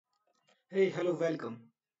Hey, hello, welcome.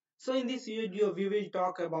 So in this video, we will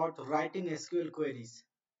talk about writing SQL queries.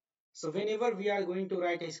 So whenever we are going to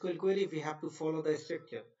write SQL query, we have to follow the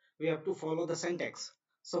structure. We have to follow the syntax.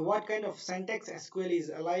 So what kind of syntax SQL is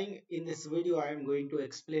allowing in this video, I am going to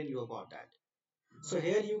explain you about that. So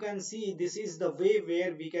here you can see this is the way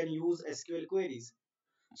where we can use SQL queries.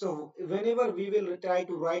 So whenever we will try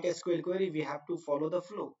to write SQL query, we have to follow the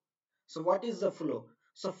flow. So what is the flow?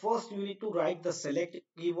 So first you need to write the select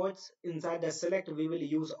keywords. Inside the select, we will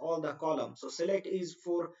use all the columns. So select is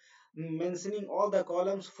for mentioning all the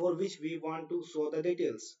columns for which we want to show the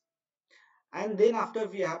details. And then after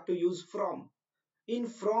we have to use from. In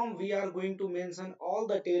from, we are going to mention all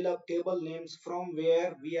the table names from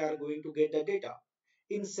where we are going to get the data.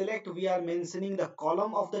 In select, we are mentioning the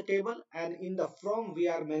column of the table, and in the from, we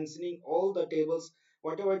are mentioning all the tables,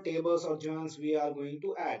 whatever tables or joins we are going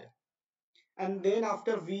to add. And then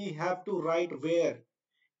after we have to write where.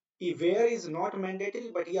 Where is not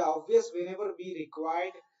mandatory, but yeah, obvious whenever we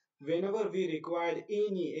required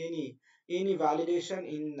any validation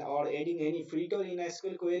in or adding any filter in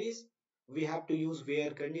SQL queries, we have to use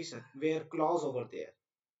where condition, where clause over there.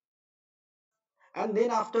 And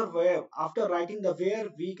then after where, after writing the where,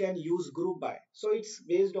 we can use group by. So it's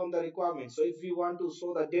based on the requirement. So if we want to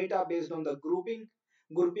show the data based on the grouping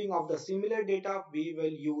of the similar data, we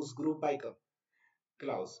will use group by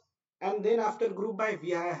clause. And then after group by, we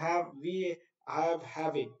have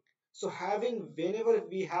having. So having, whenever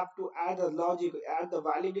we have to add the logic, add the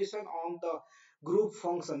validation on the group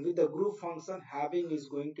function, with the group function, having is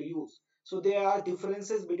going to use. So there are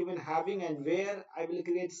differences between having and where. I will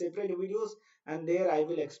create separate videos, and there I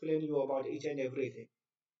will explain you about each and everything.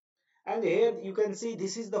 And here you can see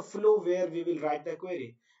this is the flow where we will write the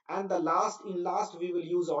query. And the last we will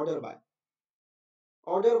use order by.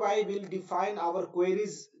 Order by will define our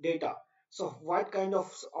queries data. So what kind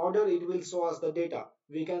of order it will show us the data?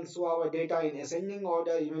 We can show our data in ascending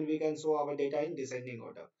order, even we can show our data in descending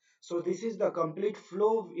order. So this is the complete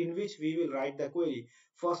flow in which we will write the query.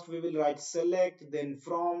 First we will write select, then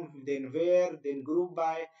from, then where, then group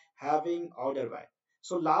by, having, order by.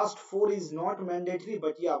 So last four is not mandatory,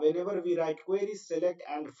 but yeah, whenever we write queries, select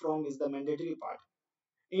and from is the mandatory part.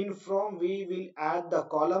 In from, we will add the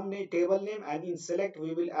column name, table name, and in select,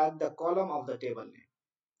 we will add the column of the table name.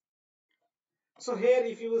 So here,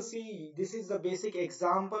 if you will see, this is the basic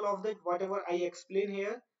example of that, whatever I explain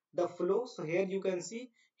here, the flow. So here you can see,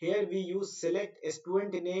 here we use select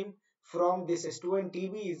student name from this student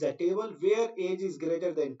TB is the table where age is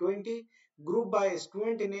greater than 20, group by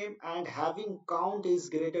student name, and having count is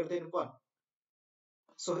greater than 1.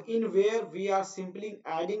 So in where we are simply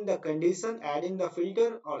adding the condition, adding the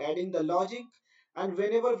filter or adding the logic, and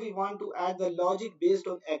whenever we want to add the logic based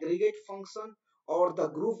on aggregate function or the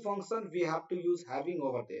group function, we have to use having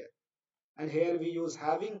over there. And here we use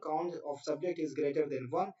having count of subject is greater than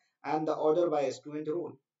 1 and the order by student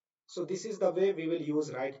rule. So this is the way we will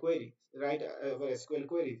use write query, write SQL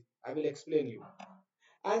query. I will explain you.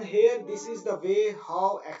 And here this is the way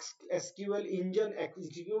how SQL engine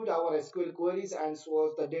execute our SQL queries and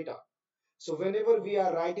shows the data. So whenever we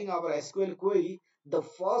are writing our SQL query, the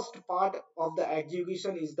first part of the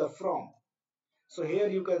execution is the from. So here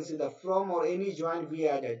you can see the from or any join we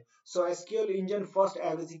added. So SQL engine first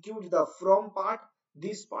execute the from part,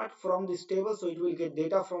 this part from this table. So it will get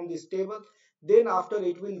data from this table. Then after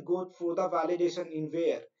it will go for the validation in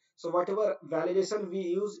where. So whatever validation we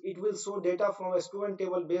use, it will show data from a student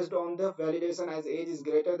table based on the validation as age is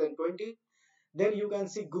greater than 20. Then you can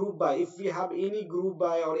see group by. If we have any group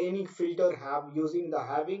by or any filter have using the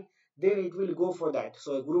having, then it will go for that.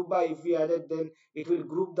 So a group by, if we added, then it will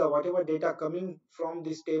group the whatever data coming from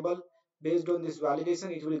this table based on this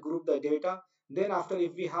validation, it will group the data. Then after,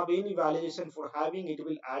 if we have any validation for having, it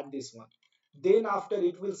will add this one. Then after,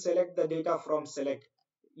 it will select the data from select.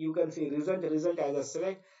 You can see result as a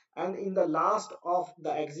select. And in the last of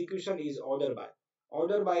the execution is order by.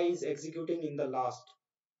 Order by is executing in the last.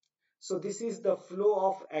 So this is the flow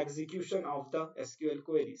of execution of the SQL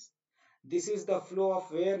queries. This is the flow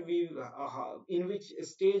of where in which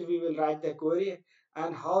stage we will write the query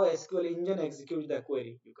and how SQL engine execute the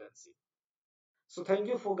query, you can see. So thank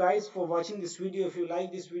you for guys for watching this video. If you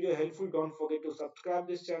like this video helpful, don't forget to subscribe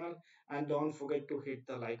this channel and don't forget to hit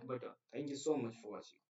the like button. Thank you so much for watching.